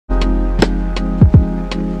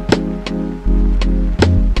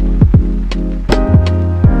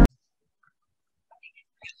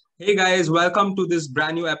Hey guys, welcome to this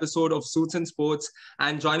brand new episode of Suits and Sports.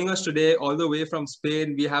 And joining us today, all the way from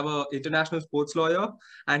Spain, we have an international sports lawyer,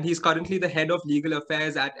 and he's currently the head of legal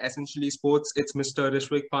affairs at Essentially Sports. It's Mr.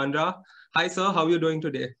 Rishvik Pandra. Hi, sir. How are you doing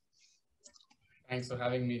today? Thanks for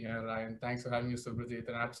having me here, Ryan. Thanks for having me, Subhrajit.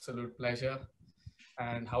 An absolute pleasure.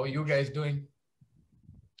 And how are you guys doing?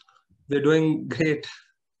 We're doing great.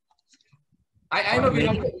 I know we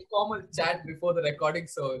had an informal chat before the recording,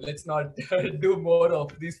 so let's not do more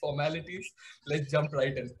of these formalities. Let's jump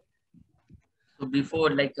right in. So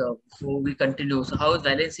before we continue, so how is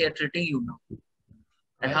Valencia treating you now?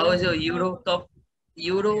 And how is your Euro Cup?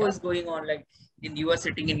 Euro is going on, you are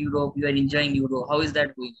sitting in Europe, you are enjoying Euro. How is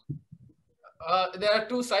that going on? There are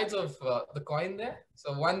two sides of the coin there.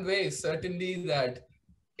 So one way is certainly that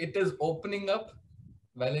it is opening up.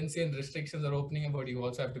 Valencian restrictions are opening up, but you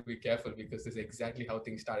also have to be careful because this is exactly how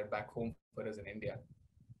things started back home for us in India.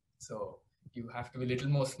 So you have to be a little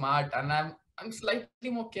more smart, and I'm slightly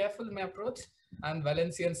more careful in my approach. And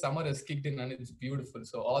Valencian summer has kicked in and it's beautiful.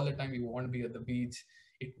 So all the time you want to be at the beach.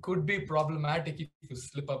 It could be problematic if you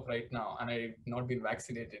slip up right now, and I've not been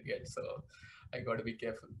vaccinated yet, so I got to be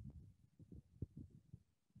careful.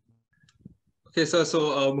 Okay, sir.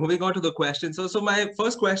 So moving on to the question. So my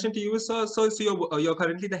first question to you, sir. So you're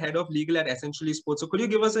currently the head of legal at Essentially Sports. So could you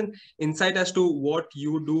give us an insight as to what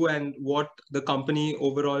you do and what the company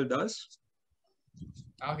overall does?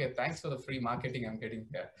 Okay, thanks for the free marketing I'm getting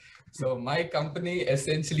here. So my company,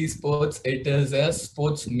 Essentially Sports, it is a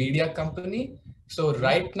sports media company. So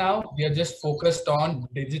right now we are just focused on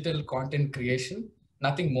digital content creation.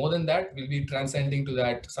 Nothing more than that. We'll be transcending to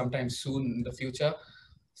that sometime soon in the future.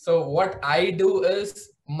 So what I do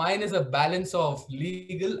is, mine is a balance of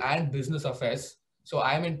legal and business affairs. So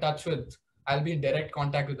I'm in touch with, I'll be in direct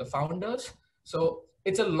contact with the founders. So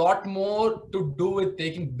it's a lot more to do with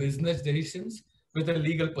taking business decisions with a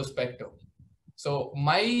legal perspective. So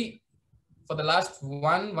for the last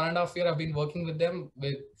one and a half year, I've been working with them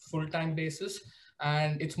with full-time basis.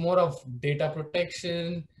 And it's more of data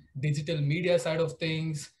protection, digital media side of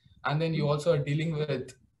things. And then you also are dealing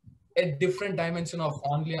with a different dimension of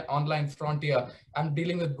online frontier. I'm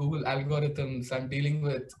dealing with Google algorithms. I'm dealing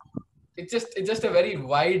with, it's just a very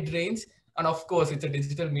wide range. And of course, it's a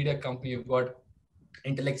digital media company. You've got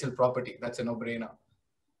intellectual property. That's a no-brainer.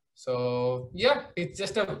 So yeah, it's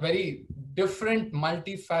just a very different,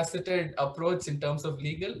 multifaceted approach in terms of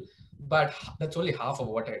legal, but that's only half of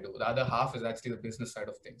what I do. The other half is actually the business side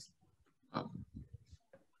of things.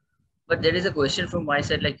 But there is a question from my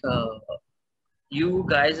side, you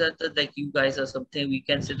guys are something we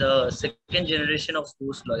consider second generation of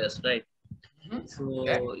sports lawyers, right? Mm-hmm. So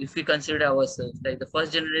yeah. If we consider ourselves, like the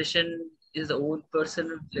first generation is the old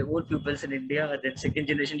pupils in India, then second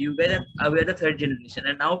generation, you guys are we are the third generation,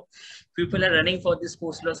 and now people are running for this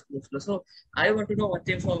sports law. So I want to know one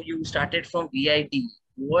thing from you. Started from VIT.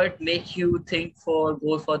 What make you think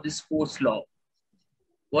go for this sports law?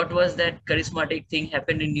 What was that charismatic thing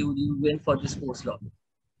happened in you? You went for the sports law.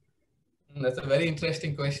 That's a very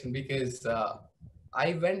interesting question because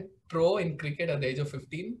I went pro in cricket at the age of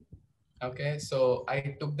 15. Okay, so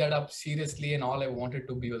I took that up seriously, and all I wanted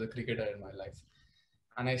to be was a cricketer in my life.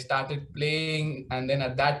 And I started playing, and then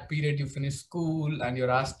at that period, you finish school and you're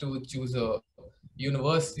asked to choose a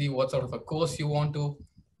university, what sort of a course you want to.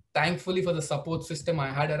 Thankfully, for the support system I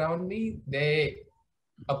had around me, they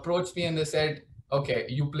approached me and they said, okay,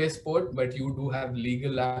 you play sport, but you do have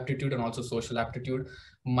legal aptitude and also social aptitude.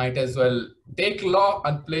 Might as well take law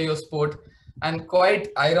and play your sport. And quite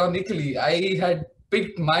ironically, I had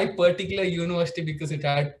picked my particular university because it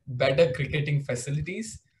had better cricketing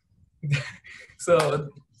facilities. So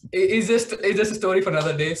it's just a story for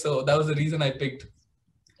another day. So that was the reason I picked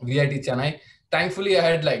VIT Chennai. Thankfully, I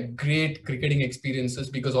had like great cricketing experiences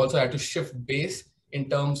because also I had to shift base in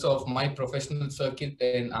terms of my professional circuit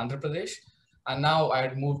in Andhra Pradesh. And now I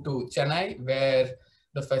had moved to Chennai, where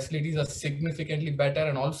the facilities are significantly better,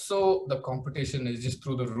 and also the competition is just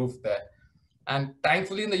through the roof there. And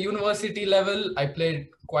thankfully, in the university level, I played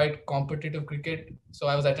quite competitive cricket. So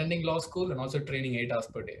I was attending law school and also training 8 hours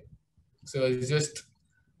per day. So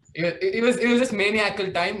it was just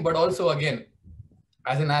maniacal time. But also, again,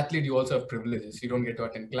 as an athlete, you also have privileges. You don't get to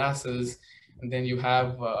attend classes, and then you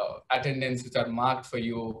have attendance which are marked for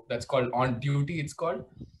you. That's called on duty. It's called.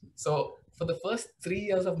 So for the first 3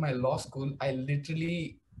 years of my law school, I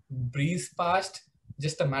literally breezed past,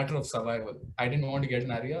 just a matter of survival. I didn't want to get an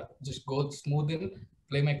area, just go smooth in,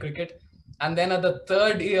 play my cricket. And then at the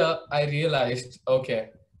third year, I realized, okay,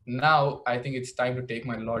 now I think it's time to take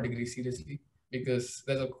my law degree seriously, because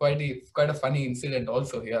there's quite a funny incident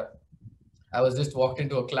also here. I was just walked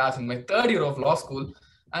into a class in my third year of law school,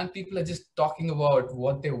 and people are just talking about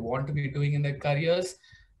what they want to be doing in their careers.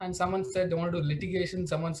 And someone said they want to do litigation,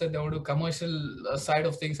 someone said they want to do commercial side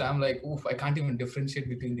of things. I'm like, oof, I can't even differentiate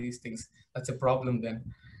between these things. That's a problem then.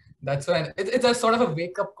 That's when it's a sort of a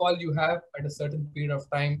wake-up call you have at a certain period of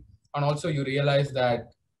time. And also you realize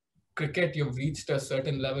that cricket, you've reached a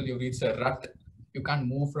certain level, you've reached a rut. You can't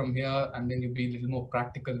move from here, and then you be a little more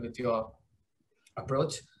practical with your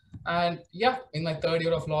approach. And yeah, in my third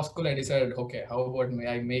year of law school, I decided, okay, how about may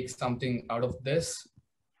I make something out of this?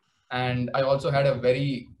 And I also had a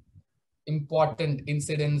very important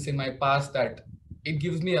incidents in my past that it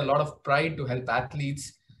gives me a lot of pride to help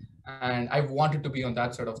athletes. And I wanted to be on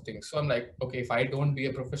that sort of thing. So I'm like, okay, if I don't be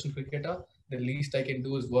a professional cricketer, the least I can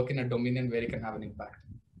do is work in a dominion where it can have an impact.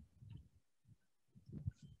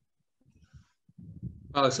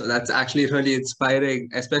 Oh, so that's actually really inspiring.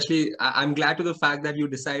 Especially, I'm glad to the fact that you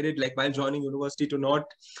decided, like while joining university, to not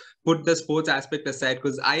put the sports aspect aside,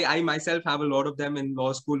 because I myself have a lot of them in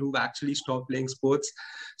law school who've actually stopped playing sports.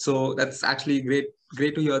 So that's actually great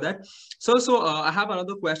to hear that. So I have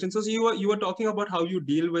another question. So you were talking about how you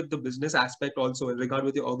deal with the business aspect also in regard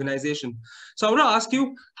with your organization. So I want to ask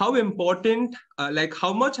you how important, like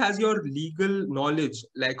how much has your legal knowledge,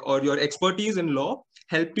 like or your expertise in law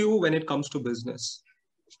helped you when it comes to business?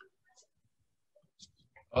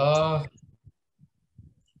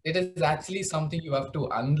 It is actually something you have to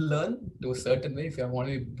unlearn to a certain way. If I want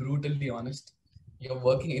to be brutally honest, you're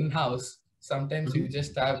working in-house. Sometimes you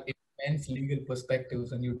just have immense legal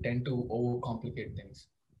perspectives and you tend to overcomplicate things.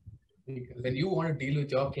 Because when you want to deal with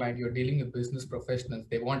your client, you're dealing with business professionals.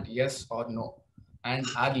 They want yes or no. And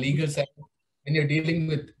our legal side, when you're dealing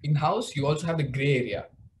with in-house, you also have the gray area.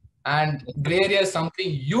 And gray area is something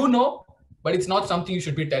you know, but it's not something you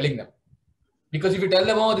should be telling them. Because if you tell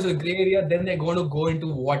them, oh, this is a gray area, then they're going to go into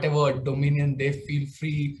whatever dominion they feel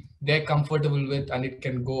free, they're comfortable with, and it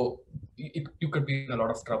can go, you could be in a lot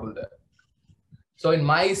of trouble there. So in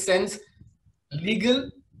my sense, legal,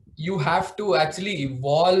 you have to actually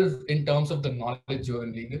evolve in terms of the knowledge you're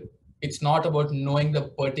in legal. It's not about knowing the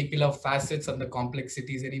particular facets and the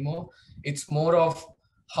complexities anymore. It's more of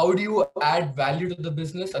how do you add value to the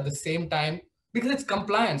business at the same time, because it's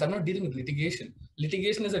compliance. I'm not dealing with litigation.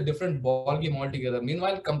 Litigation is a different ballgame altogether.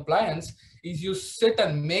 Meanwhile, compliance is you sit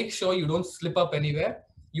and make sure you don't slip up anywhere.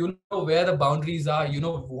 You know where the boundaries are. You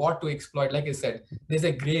know what to exploit. Like I said, there's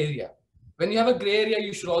a gray area. When you have a gray area,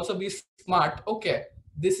 you should also be smart. Okay,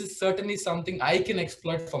 this is certainly something I can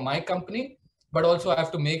exploit for my company, but also I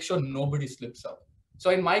have to make sure nobody slips up.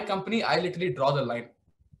 So in my company, I literally draw the line.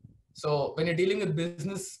 So when you're dealing with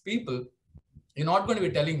business people, you're not going to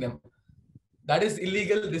be telling them, that is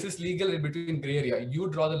illegal, this is legal, in between gray area. You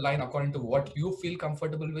draw the line according to what you feel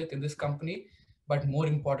comfortable with in this company. But more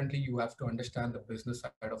importantly, you have to understand the business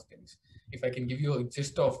side of things. If I can give you a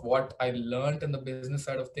gist of what I learned in the business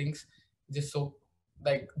side of things, just so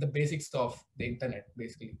like the basics of the internet,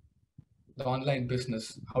 basically. The online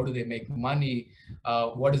business, how do they make money?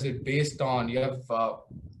 What is it based on? You have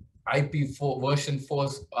IP4 version 4,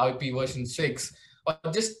 IP version 6, or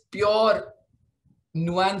just pure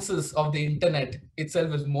nuances of the internet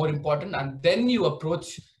itself is more important, and then you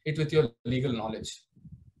approach it with your legal knowledge.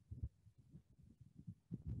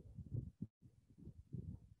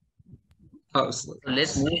 So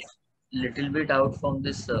let's move a little bit out from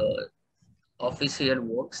this official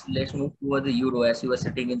works. Let's move toward the Euro, as you were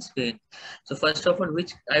sitting in Spain. So first of all,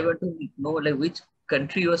 which I want to know, like which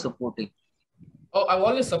country you are supporting? Oh, I've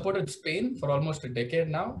always supported Spain for almost a decade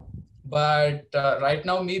now. But right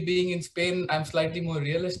now, me being in Spain, I'm slightly more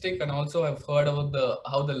realistic, and also I've heard about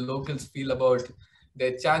how the locals feel about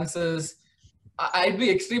their chances. I'd be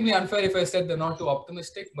extremely unfair if I said they're not too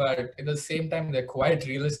optimistic, but at the same time, they're quite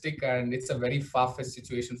realistic, and it's a very far-fetched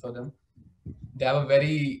situation for them. They have a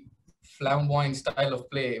very flamboyant style of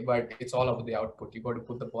play, but it's all about the output. You got to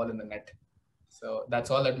put the ball in the net. So that's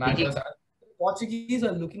all that matters. Portuguese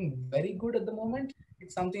are looking very good at the moment.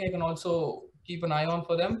 It's something I can also keep an eye on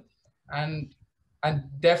for them. And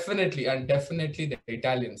definitely the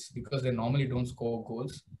Italians, because they normally don't score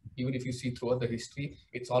goals. Even if you see throughout the history,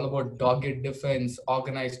 it's all about dogged defense,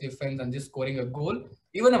 organized defense, and just scoring a goal.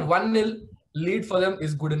 Even a 1-0 lead for them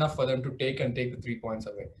is good enough for them to take the 3 points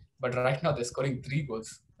away. But right now they're scoring 3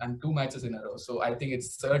 goals and 2 matches in a row. So I think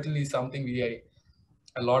it's certainly something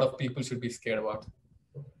a lot of people should be scared about.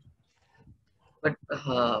 But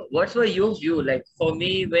what's your view? Like for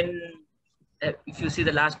me, if you see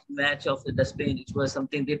the last match of the Spain, it was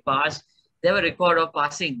something they passed. They have a record of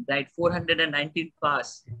passing, right? 419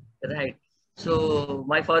 pass, right? So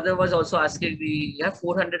my father was also asking me, you have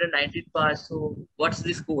 419 pass. So what's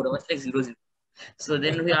the score? I was like 0-0. So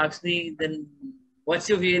then he asked me, then what's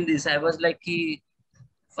your view in this? I was like,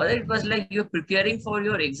 Father, it was like you're preparing for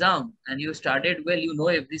your exam and you started well, you know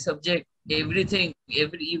every subject, everything,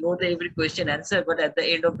 you know the every question answer, but at the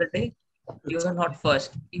end of the day, you are not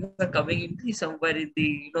first. You are coming in the somewhere in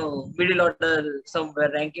the middle order, somewhere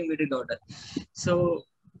ranking middle order. So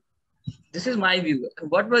this is my view.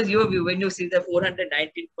 What was your view when you see the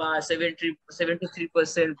 419 pass,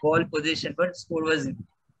 73% ball position? What score was it?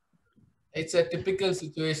 It's a typical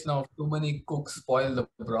situation of too many cooks spoil the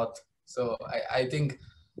broth. So I think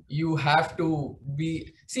you have to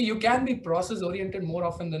be, see, you can be process oriented more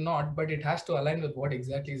often than not, but it has to align with what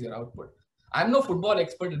exactly is your output. I'm no football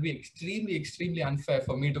expert. It'll be extremely, extremely unfair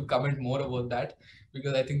for me to comment more about that,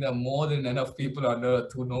 because I think there are more than enough people on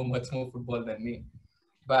earth who know much more football than me.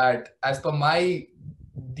 But as per my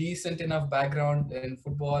decent enough background in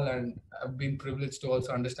football, and I've been privileged to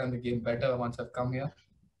also understand the game better once I've come here,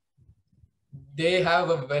 they have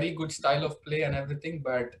a very good style of play and everything,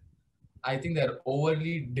 but I think they're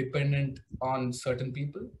overly dependent on certain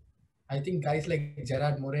people. I think guys like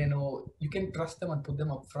Gerard Moreno, you can trust them and put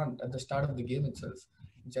them up front at the start of the game itself.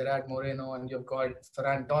 Gerard Moreno, and you've got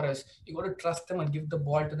Ferran Torres, you got to trust them and give the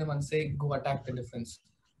ball to them and say, go attack the defense.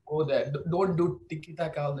 Go there. Don't do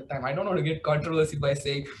tiki-taka all the time. I don't want to get controversy by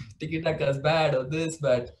saying tiki-taka is bad or this,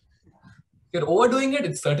 but if you're overdoing it,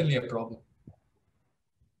 it's certainly a problem.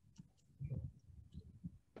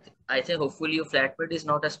 I think hopefully your flatmate is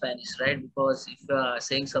not a Spanish, right? Because if you are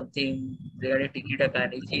saying something regarding tiki-taka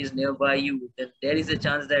and if he is nearby you, then there is a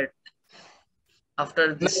chance that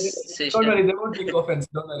after this session... Don't worry, they won't take offense.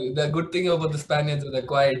 Don't worry. The good thing about the Spaniards is they're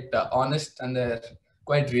quite honest and they're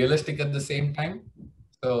quite realistic at the same time.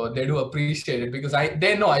 So they do appreciate it, because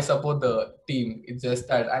they know I support the team. It's just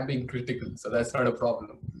that I'm being critical. So that's not a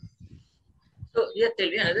problem. So yeah, tell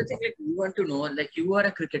me another thing, like we want to know, like you are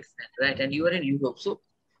a cricket fan, right? And you are in Europe. So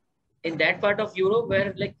in that part of Europe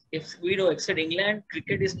where, like, if we know, except England,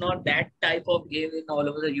 cricket is not that type of game in all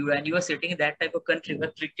over the Europe, and you are sitting in that type of country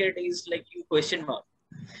where cricket is like you question mark.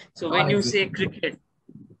 So when you say cricket,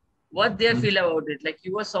 what they feel about it? Like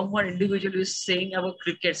you are someone individual who is saying about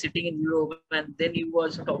cricket sitting in Europe, and then you were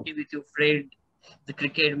also talking with your friend, the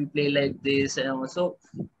cricket we play like this, and also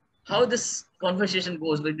how this conversation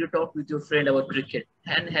goes when you talk with your friend about cricket.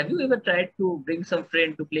 And have you ever tried to bring some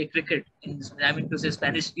friend to play cricket? I mean, to say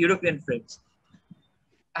Spanish European friends.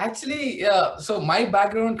 Actually, yeah. So my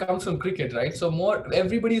background comes from cricket, right? So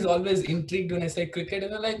everybody's always intrigued when I say cricket,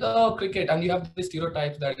 and they're like, "Oh, cricket!" And you have this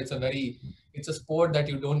stereotype that it's a sport that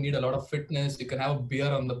you don't need a lot of fitness. You can have a beer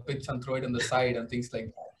on the pitch and throw it on the side and things like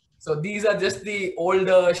that. So these are just the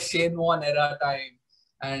older Shane Warne era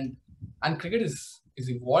time, and cricket is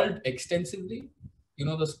evolved extensively. You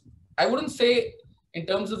know, I wouldn't say in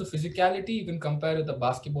terms of the physicality you can compare with the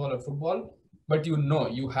basketball or football, but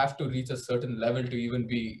you have to reach a certain level to even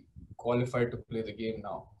be qualified to play the game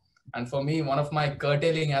now. And for me, one of my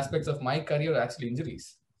curtailing aspects of my career are actually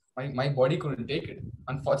injuries. My body couldn't take it.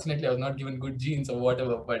 Unfortunately, I was not given good genes or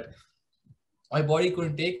whatever, but my body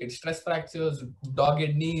couldn't take it. Stress fractures,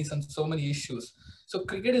 dogged knees, and so many issues. So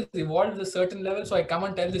cricket has evolved to a certain level. So I come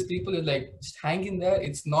and tell these people, like, just hang in there.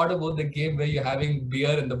 It's not about the game where you're having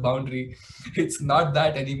beer in the boundary. It's not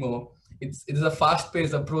that anymore. It is a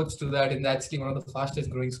fast-paced approach to that, and actually one of the fastest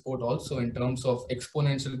growing sport also in terms of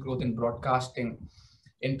exponential growth in broadcasting,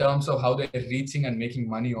 in terms of how they're reaching and making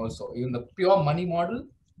money also. Even the pure money model,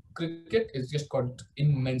 cricket is just got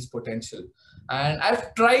immense potential. And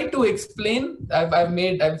I've tried to explain. I've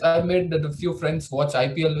made a few friends watch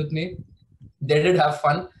IPL with me. They did have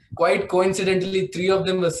fun. Quite coincidentally, 3 of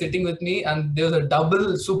them were sitting with me, and there was a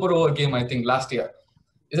double super over game, I think, last year.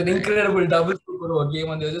 It's an incredible double super over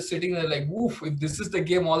game, and they're just sitting there like, woof, if this is the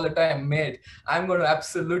game all the time, mate, I'm going to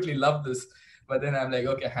absolutely love this. But then I'm like,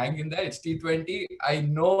 okay, hang in there. It's T20. I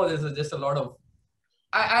know there's just a lot of...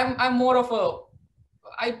 I'm more of a...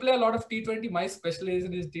 I play a lot of T20. My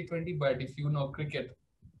specialization is T20, but if you know cricket,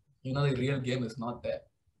 you know the real game is not there.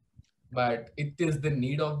 But it is the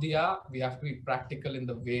need of the hour. We have to be practical in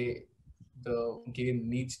the way the game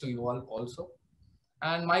needs to evolve also.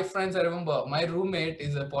 And my friends, I remember, my roommate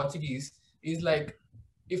is a Portuguese. He's like,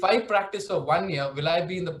 if I practice for 1 year, will I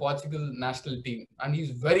be in the Portugal national team? And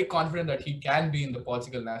he's very confident that he can be in the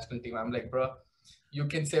Portugal national team. I'm like, bro, you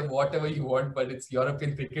can say whatever you want, but it's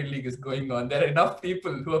European Cricket League is going on. There are enough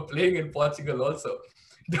people who are playing in Portugal also.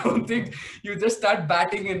 Don't think you just start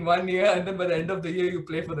batting in 1 year and then by the end of the year you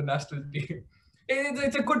play for the national team.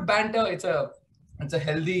 It's a good banter. It's a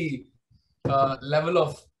healthy level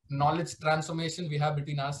of knowledge transformation we have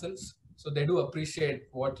between ourselves. So they do appreciate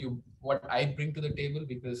what I bring to the table,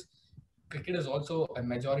 because cricket is also a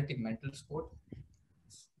majority mental sport.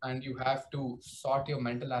 and you have to sort your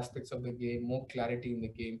mental aspects of the game, more clarity in the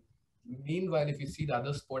game. Meanwhile, if you see the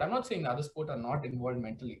other sport, I'm not saying the other sport are not involved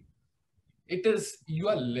mentally. It is, you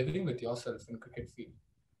are living with yourself in cricket field.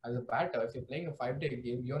 As a batter, if you're playing a 5-day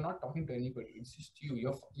game, you're not talking to anybody. It's just you.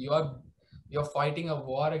 You're fighting a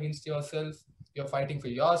war against yourself. You're fighting for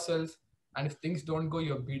yourself. And if things don't go,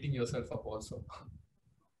 you're beating yourself up also.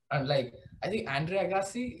 And like, I think Andre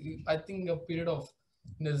Agassi, I think a period of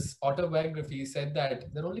in his autobiography, he said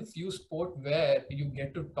that there are only few sports where you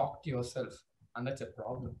get to talk to yourself, and that's a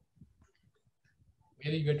problem.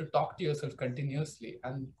 Where you get to talk to yourself continuously.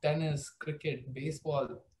 And tennis, cricket,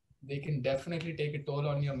 baseball, they can definitely take a toll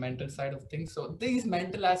on your mental side of things. So these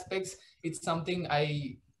mental aspects, it's something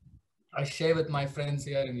I share with my friends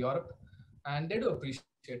here in Europe, and they do appreciate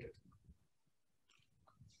it.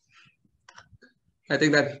 I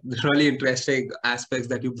think that really interesting aspects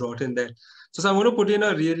that you brought in there. So I'm going to put you in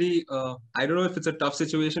a really, I don't know if it's a tough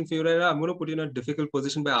situation for you right now. I'm going to put you in a difficult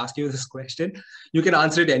position by asking you this question. You can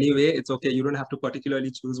answer it anyway. It's okay. You don't have to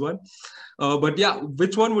particularly choose one. But yeah,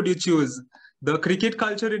 which one would you choose? The cricket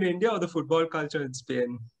culture in India or the football culture in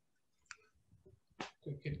Spain?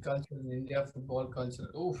 Cricket culture in India, football culture.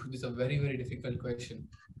 Oh, this is a very, very difficult question.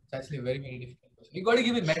 It's actually a very, very difficult question. You got to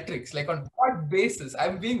give me metrics. Like on what basis?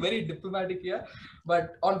 I'm being very diplomatic here,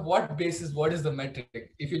 but on what basis? What is the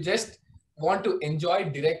metric? If you just want to enjoy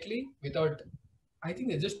directly without, I think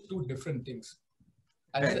they're just two different things.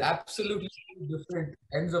 And they're absolutely different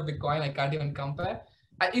ends of the coin. I can't even compare.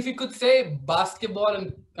 If you could say basketball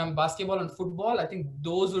and football, I think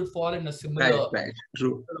those would fall in a similar. Right.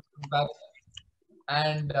 True.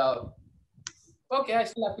 And okay, I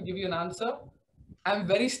still have to give you an answer. I'm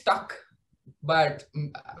very stuck, but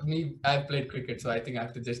I've played cricket, so I think I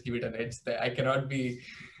have to just give it an edge there. I cannot be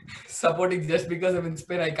supporting just because I'm in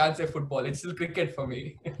Spain. I can't say football. It's still cricket for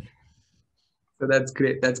me. So that's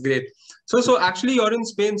great. That's great. So actually you're in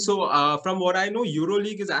Spain. So from what I know,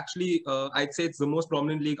 EuroLeague is actually, I'd say it's the most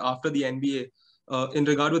prominent league after the NBA in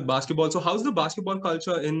regard with basketball. So how's the basketball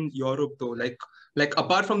culture in Europe though? Like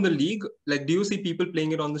apart from the league, like do you see people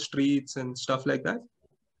playing it on the streets and stuff like that?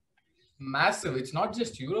 Massive. It's not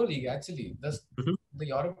just EuroLeague actually. The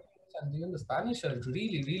Europeans and even the Spanish are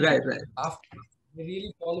really right. After they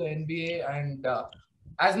really follow NBA, and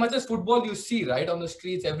as much as football you see right on the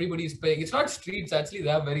streets, everybody is playing. It's not streets actually. They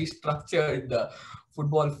have very structured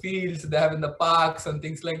football fields. They have in the parks and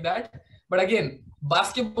things like that. But again,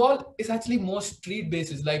 basketball is actually more street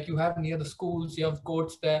basis. Like you have near the schools, you have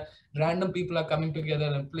courts there. Random people are coming together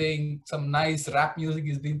and playing. Some nice rap music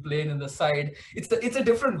is being played in the side. It's a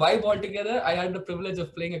different vibe altogether. I had the privilege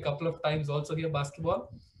of playing a couple of times also here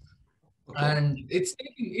basketball. Okay. And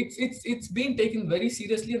it's been taken very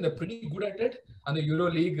seriously, and they're pretty good at it. And the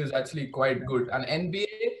EuroLeague is actually quite good. And NBA,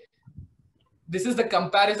 this is the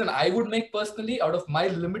comparison I would make personally out of my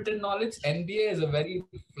limited knowledge. NBA is a very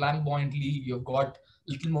flamboyant league. You've got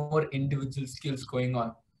a little more individual skills going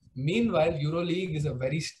on. Meanwhile, EuroLeague is a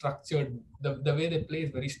very structured, the way they play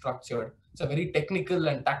is very structured. It's a very technical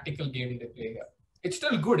and tactical game they play here. It's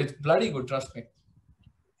still good. It's bloody good, trust me.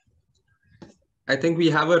 I think we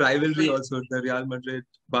have a rivalry also, the Real Madrid,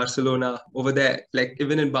 Barcelona over there, like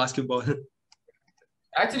even in basketball.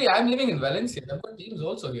 Actually, I'm living in Valencia. I've got teams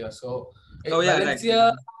also here. So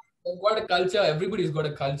Valencia, they've got a culture. Everybody's got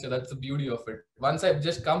a culture. That's the beauty of it. Once I've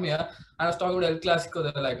just come here and I was talking about El Clasico,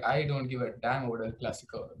 they're like, I don't give a damn about El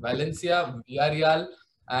Clasico. Valencia, Villarreal,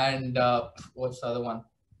 and what's the other one?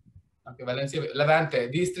 Okay, Valencia, Levante.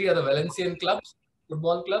 These three are the Valencian clubs,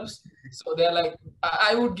 football clubs. So they're like,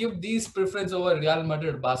 I would give these preference over Real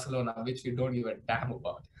Madrid, Barcelona, which we don't give a damn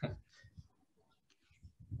about.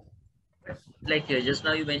 Like just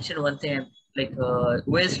now you mentioned one thing, like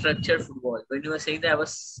well-structured football. When you were saying that, I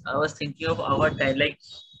was thinking of our time. Like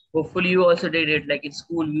hopefully you also did it. Like in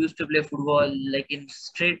school, we used to play football. Like in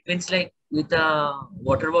street, means like with a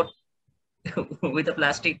water bottle, with a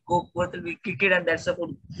plastic Coke bottle, we kick it, and that's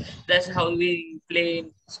how we play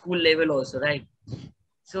in school level also, right?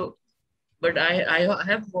 So, but I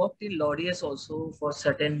have worked in Laudius also for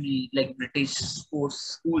certain like British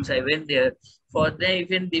sports schools. I went there. For them,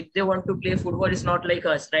 even if they want to play football, it's not like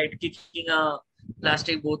us, right? Kicking a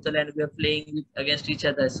plastic bottle and we are playing against each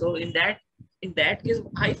other. So in that case,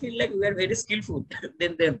 I feel like we are very skillful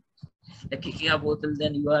than them. Like kicking a bottle,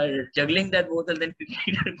 then you are juggling that bottle, then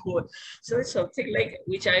kicking a goal. So it's something like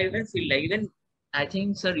which I even feel like. Even I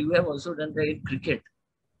think, sir, you have also done that in cricket.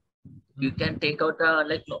 You can take out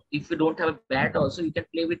if you don't have a bat also, you can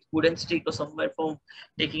play with wooden stick or somewhere from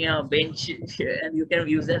taking a bench and you can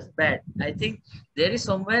use as bat. I think there is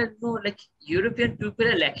somewhere, like European people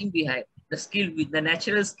are lacking behind the skill, with the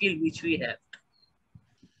natural skill which we have.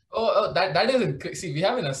 That is, see, we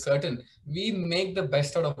have in a certain, we make the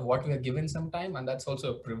best out of what we are given sometime, and that's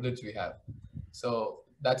also a privilege we have. So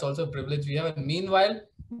that's also a privilege we have. And meanwhile,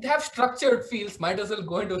 they have structured fields, might as well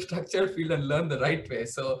go into a structured field and learn the right way.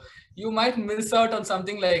 So you might miss out on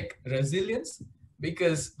something like resilience,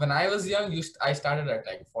 because when I was young, I started at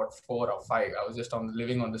like 4 or 5. I was just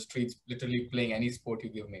living on the streets, literally playing any sport you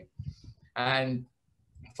give me. And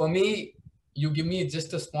for me, you give me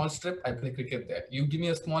just a small strip, I play cricket there. You give me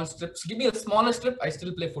a small strip, give me a smaller strip, I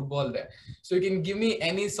still play football there. So you can give me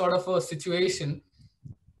any sort of a situation,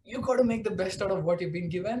 you got to make the best out of what you've been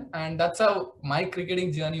given. And that's how my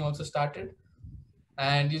cricketing journey also started.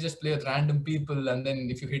 And you just play with random people, and then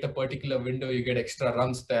if you hit a particular window, you get extra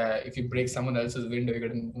runs there. If you break someone else's window, you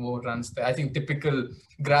get more runs there. I think typical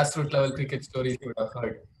grassroots level cricket stories you would have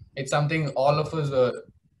heard. It's something all of us are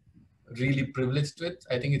really privileged with.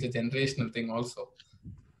 I think it's a generational thing also.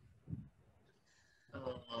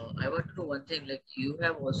 I want to know one thing, like you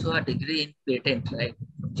have also a degree in patent, right?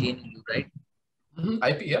 From JNU, right?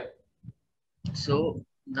 IP, yeah. So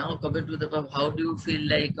now coming to the, how do you feel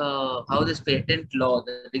like how this patent law,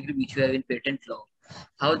 the degree which you have in patent law,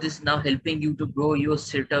 how this now helping you to grow your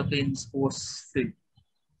setup in sports field?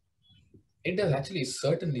 It does actually,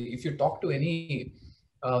 certainly. If you talk to any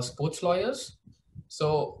sports lawyers,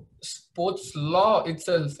 so sports law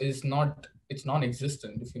itself is not, it's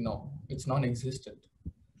non-existent, if you know, it's non-existent.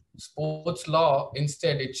 Sports law,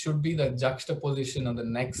 instead, it should be the juxtaposition or the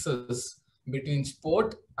nexus between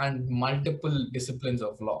sport and multiple disciplines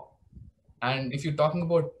of law. And if you're talking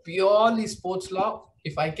about purely sports law,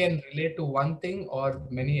 if I can relate to one thing, or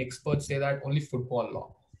many experts say that only football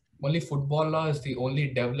law. Only football law is the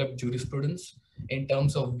only developed jurisprudence in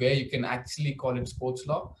terms of where you can actually call it sports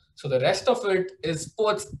law. So the rest of it is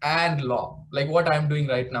sports and law, like what I'm doing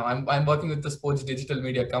right now. I'm working with the sports digital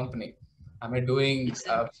media company. Am I doing? It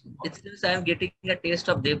seems I'm getting a taste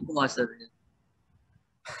of Dev Kumar, sir.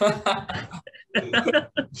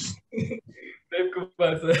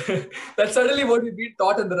 That's certainly what we've been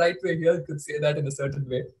taught in the right way here. You could say that in a certain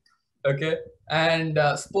way. Okay. And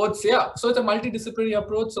sports, yeah. So it's a multidisciplinary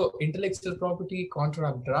approach. So intellectual property,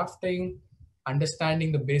 contract drafting,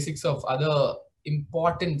 understanding the basics of other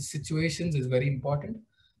important situations is very important.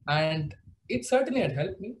 And it certainly had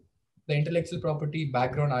helped me. The intellectual property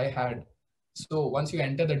background I had. So once you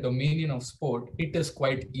enter the dominion of sport, it is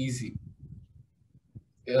quite easy.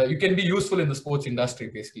 You can be useful in the sports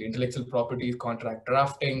industry, basically. Intellectual property, contract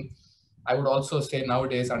drafting. I would also say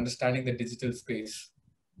nowadays, understanding the digital space,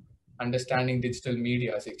 understanding digital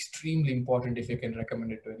media is extremely important if you can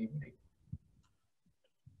recommend it to anybody.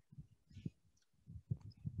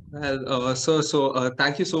 Well,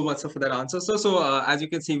 thank you so much, sir, for that answer. So, as you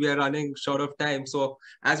can see, we are running short of time. So,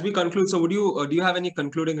 as we conclude, so would you do you have any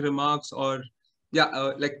concluding remarks, or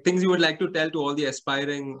like things you would like to tell to all the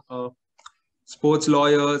aspiring sports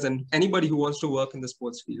lawyers and anybody who wants to work in the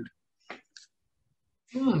sports field?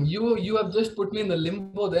 You have just put me in the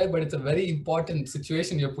limbo there, but it's a very important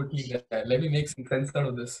situation you're putting me there. Let me make some sense out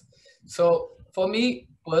of this. So for me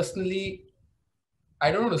personally, I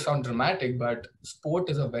don't want to sound dramatic, but sport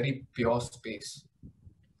is a very pure space.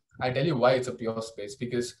 I tell you why it's a pure space,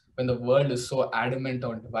 because when the world is so adamant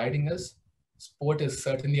on dividing us, sport is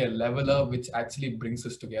certainly a leveler which actually brings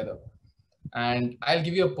us together. And I'll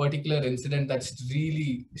give you a particular incident that's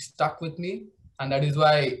really stuck with me. And that is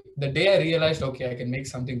why the day I realized, okay, I can make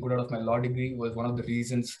something good out of my law degree was one of the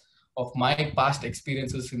reasons of my past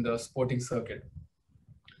experiences in the sporting circuit.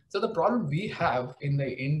 So the problem we have in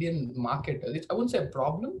the Indian market, I wouldn't say a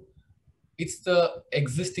problem, it's the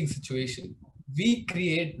existing situation. We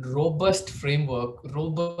create robust framework,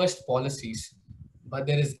 robust policies, but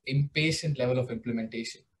there is impatient level of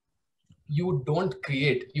implementation. You cannot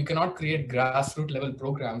create grassroots level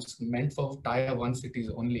programs meant for tier 1 cities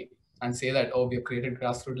only and say that, oh, we have created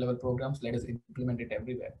grassroots level programs, let us implement it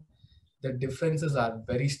everywhere. The differences are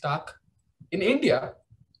very stark. In India,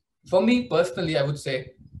 for me personally, I would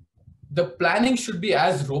say the planning should be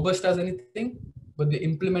as robust as anything, but the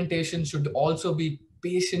implementation should also be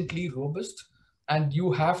patiently robust. And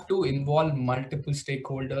you have to involve multiple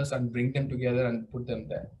stakeholders and bring them together and put them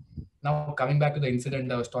there. Now, coming back to the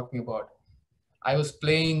incident I was talking about, I was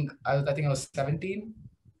playing, I think I was 17,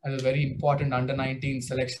 and a very important under 19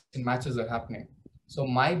 selection matches were happening. So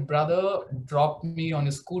my brother dropped me on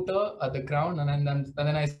his scooter at the ground, and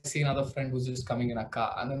then I see another friend who's just coming in a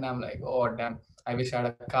car. And then I'm like, oh, damn, I wish I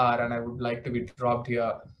had a car and I would like to be dropped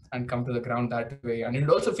here and come to the ground that way. And it would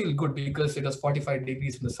also feel good because it was 45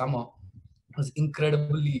 degrees in the summer. It was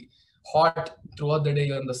incredibly hot throughout the day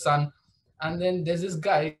in the sun. And then there's this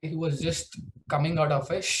guy who was just coming out of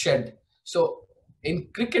a shed. So in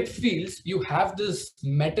cricket fields, you have this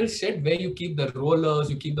metal shed where you keep the rollers,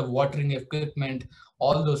 you keep the watering equipment,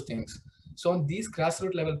 all those things. So on these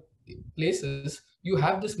grassroots level places, you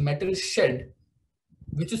have this metal shed,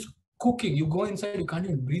 which is cooking. You go inside, you can't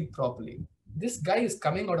even breathe properly. This guy is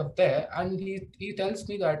coming out of there and he tells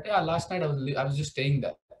me that, yeah, last night I was just staying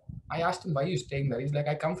there. I asked him, why are you staying there? He's like,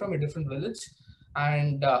 I come from a different village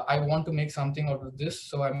and I want to make something out of this.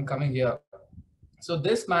 So I'm coming here. So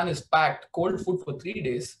this man is packed cold food for 3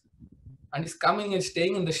 days and he's coming and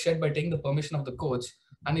staying in the shed by taking the permission of the coach,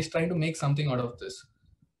 and he's trying to make something out of this.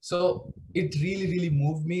 So it really, really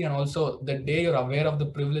moved me. And also the day you're aware of the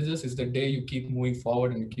privileges is the day you keep moving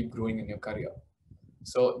forward and you keep growing in your career.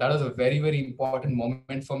 So that was a very, very important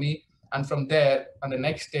moment for me. And from there, on the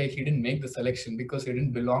next day, he didn't make the selection because he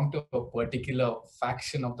didn't belong to a particular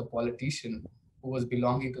faction of the politician who was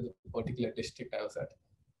belonging to the particular district I was at.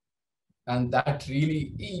 And that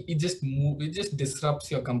really, it just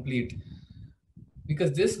disrupts your complete.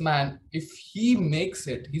 Because this man, if he makes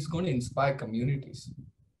it, he's going to inspire communities.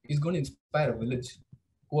 He's going to inspire a village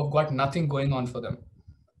who have got nothing going on for them.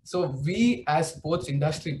 So we as sports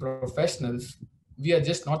industry professionals, we are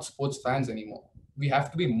just not sports fans anymore. We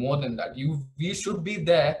have to be more than that. We should be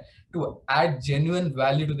there to add genuine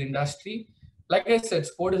value to the industry. Like I said,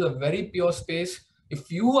 sport is a very pure space.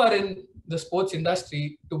 If you are in the sports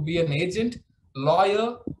industry to be an agent,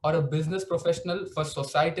 lawyer, or a business professional for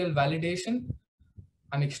societal validation,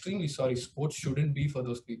 I'm extremely sorry, sports shouldn't be for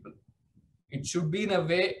those people. It should be in a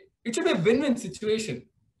way, it should be a win-win situation.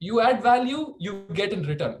 You add value, you get in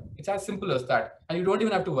return. It's as simple as that. And you don't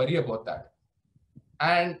even have to worry about that.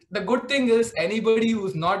 And the good thing is anybody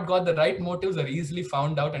who's not got the right motives are easily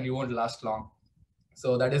found out and you won't last long.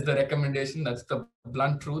 So that is the recommendation. That's the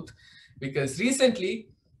blunt truth. Because recently,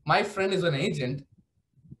 my friend is an agent.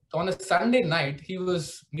 On a Sunday night, he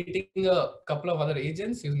was meeting a couple of other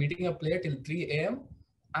agents. He was meeting a player till 3 a.m.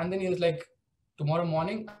 And then he was like, tomorrow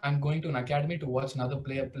morning, I'm going to an academy to watch another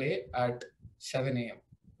player play at 7 a.m.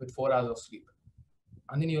 with 4 hours of sleep.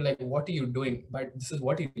 And then you're like, what are you doing? But this is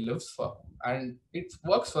what he lives for. And it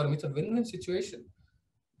works for him. It's a win-win situation.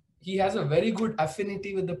 He has a very good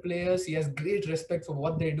affinity with the players. He has great respect for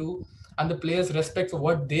what they do. And the players respect for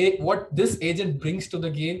what this agent brings to the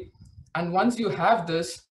game. And once you have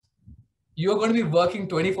this, you're going to be working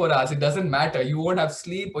 24 hours. It doesn't matter. You won't have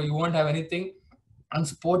sleep or you won't have anything. And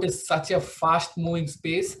sport is such a fast moving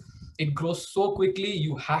space. It grows so quickly.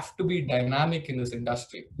 You have to be dynamic in this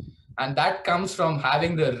industry. And that comes from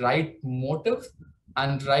having the right motive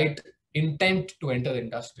and right intent to enter the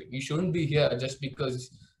industry. You shouldn't be here just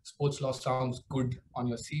because sports law sounds good on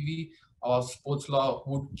your CV or sports law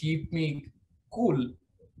would keep me cool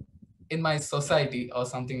in my society or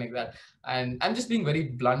something like that. And I'm just being very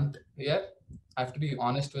blunt here. I have to be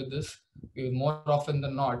honest with this. More often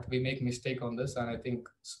than not, we make mistake on this. And I think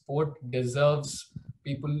sport deserves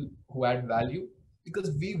people who add value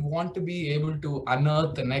because we want to be able to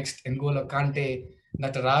unearth the next N'Golo Kante,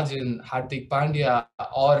 Natarajan, Hardik Pandya,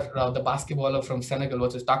 or the basketballer from Senegal,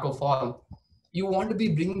 which is Taco Fall. You want to be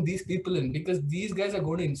bringing these people in because these guys are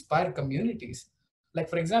going to inspire communities. Like,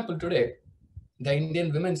 for example, today, the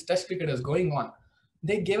Indian women's test cricket is going on.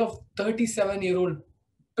 They gave a 37-year-old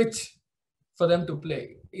pitch for them to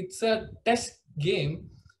play. It's a test game.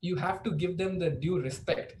 You have to give them the due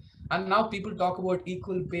respect. And now people talk about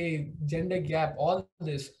equal pay, gender gap, all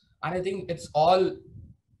this. And I think it's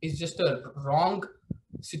just a wrong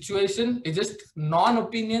situation. It's just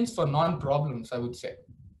non-opinions for non-problems, I would say.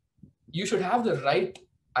 You should have the right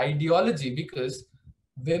ideology because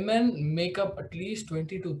women make up at least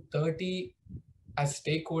 20 to 30 as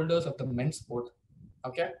stakeholders of the men's sport.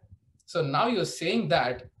 Okay. So now you're saying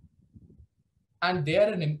that, and they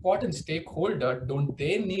are an important stakeholder. Don't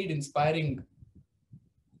they need inspiring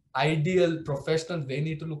ideal professionals they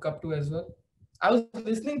need to look up to as well? I was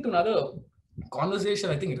listening to another conversation,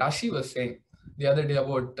 I think Rashi was saying the other day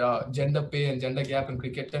about gender pay and gender gap in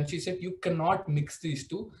cricket. And she said, you cannot mix these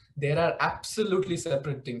two. There are absolutely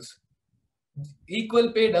separate things.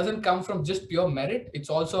 Equal pay doesn't come from just pure merit. It's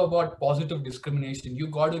also about positive discrimination. You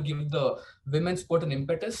got to give the women's sport an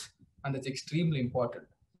impetus, and that's extremely important.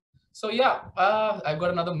 So yeah, I've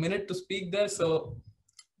got another minute to speak there. So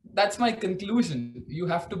that's my conclusion. You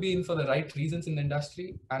have to be in for the right reasons in the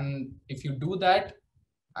industry. And if you do that,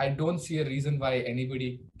 I don't see a reason why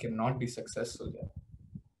anybody cannot be successful there.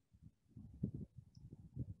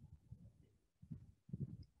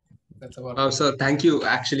 That's about it. So thank you.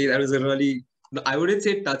 Actually, that was a really, I wouldn't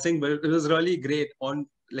say touching, but it was really great, on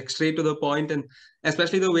like straight to the point, and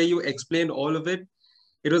especially the way you explained all of it.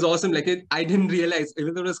 It was awesome. Like I didn't realize,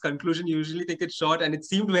 even though it was conclusion, you usually take it short, and it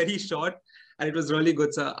seemed very short. and it was really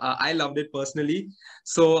good, sir. I loved it personally.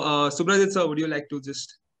 So, Subhrajit, sir, would you like to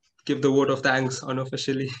just give the vote of thanks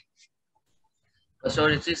unofficially? So,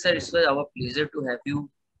 Rishvik sir, it was our pleasure to have you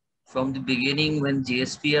from the beginning when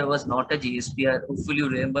JSPR was not a JSPR. Hopefully, you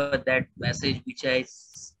remember that message which I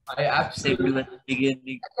said absolutely you at the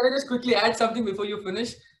beginning. Can I just quickly add something before you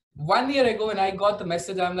finish? 1 year ago, when I got the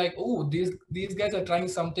message, I'm like, oh, these guys are trying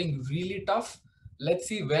something really tough. Let's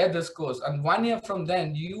see where this goes. And 1 year from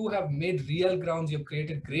then, you have made real grounds. You've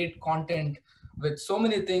created great content with so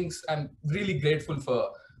many things. I'm really grateful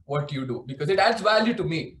for what you do because it adds value to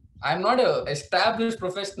me. I'm not a established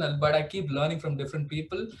professional, but I keep learning from different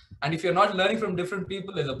people. And if you're not learning from different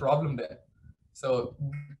people, there's a problem there. So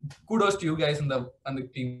kudos to you guys and the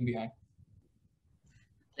team behind.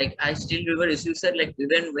 Like I still remember, as you said, like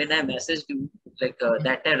even when I messaged you, like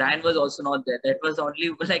that time Ryan was also not there. That was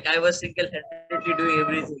only like I was single-handedly doing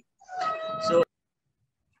everything. So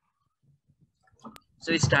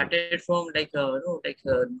it started from like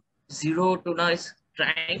zero to now. Is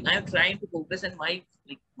trying. I'm trying to focus, and my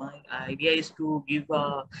idea is to give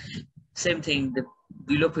same thing the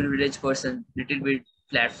below privileged person little bit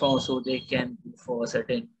platform so they can for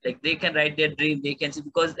certain like they can write their dream, they can see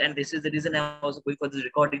because and this is the reason I'm also going for this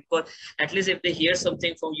recording because at least if they hear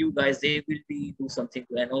something from you guys they will be do something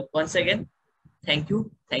to and once again thank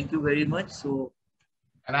you very much. So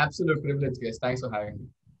an absolute privilege, guys. Thanks for having me.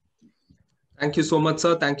 Thank you so much,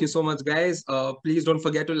 sir. Thank you so much, guys. Please don't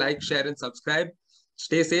forget to like, share, and subscribe.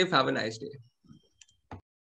 Stay safe. Have a nice day.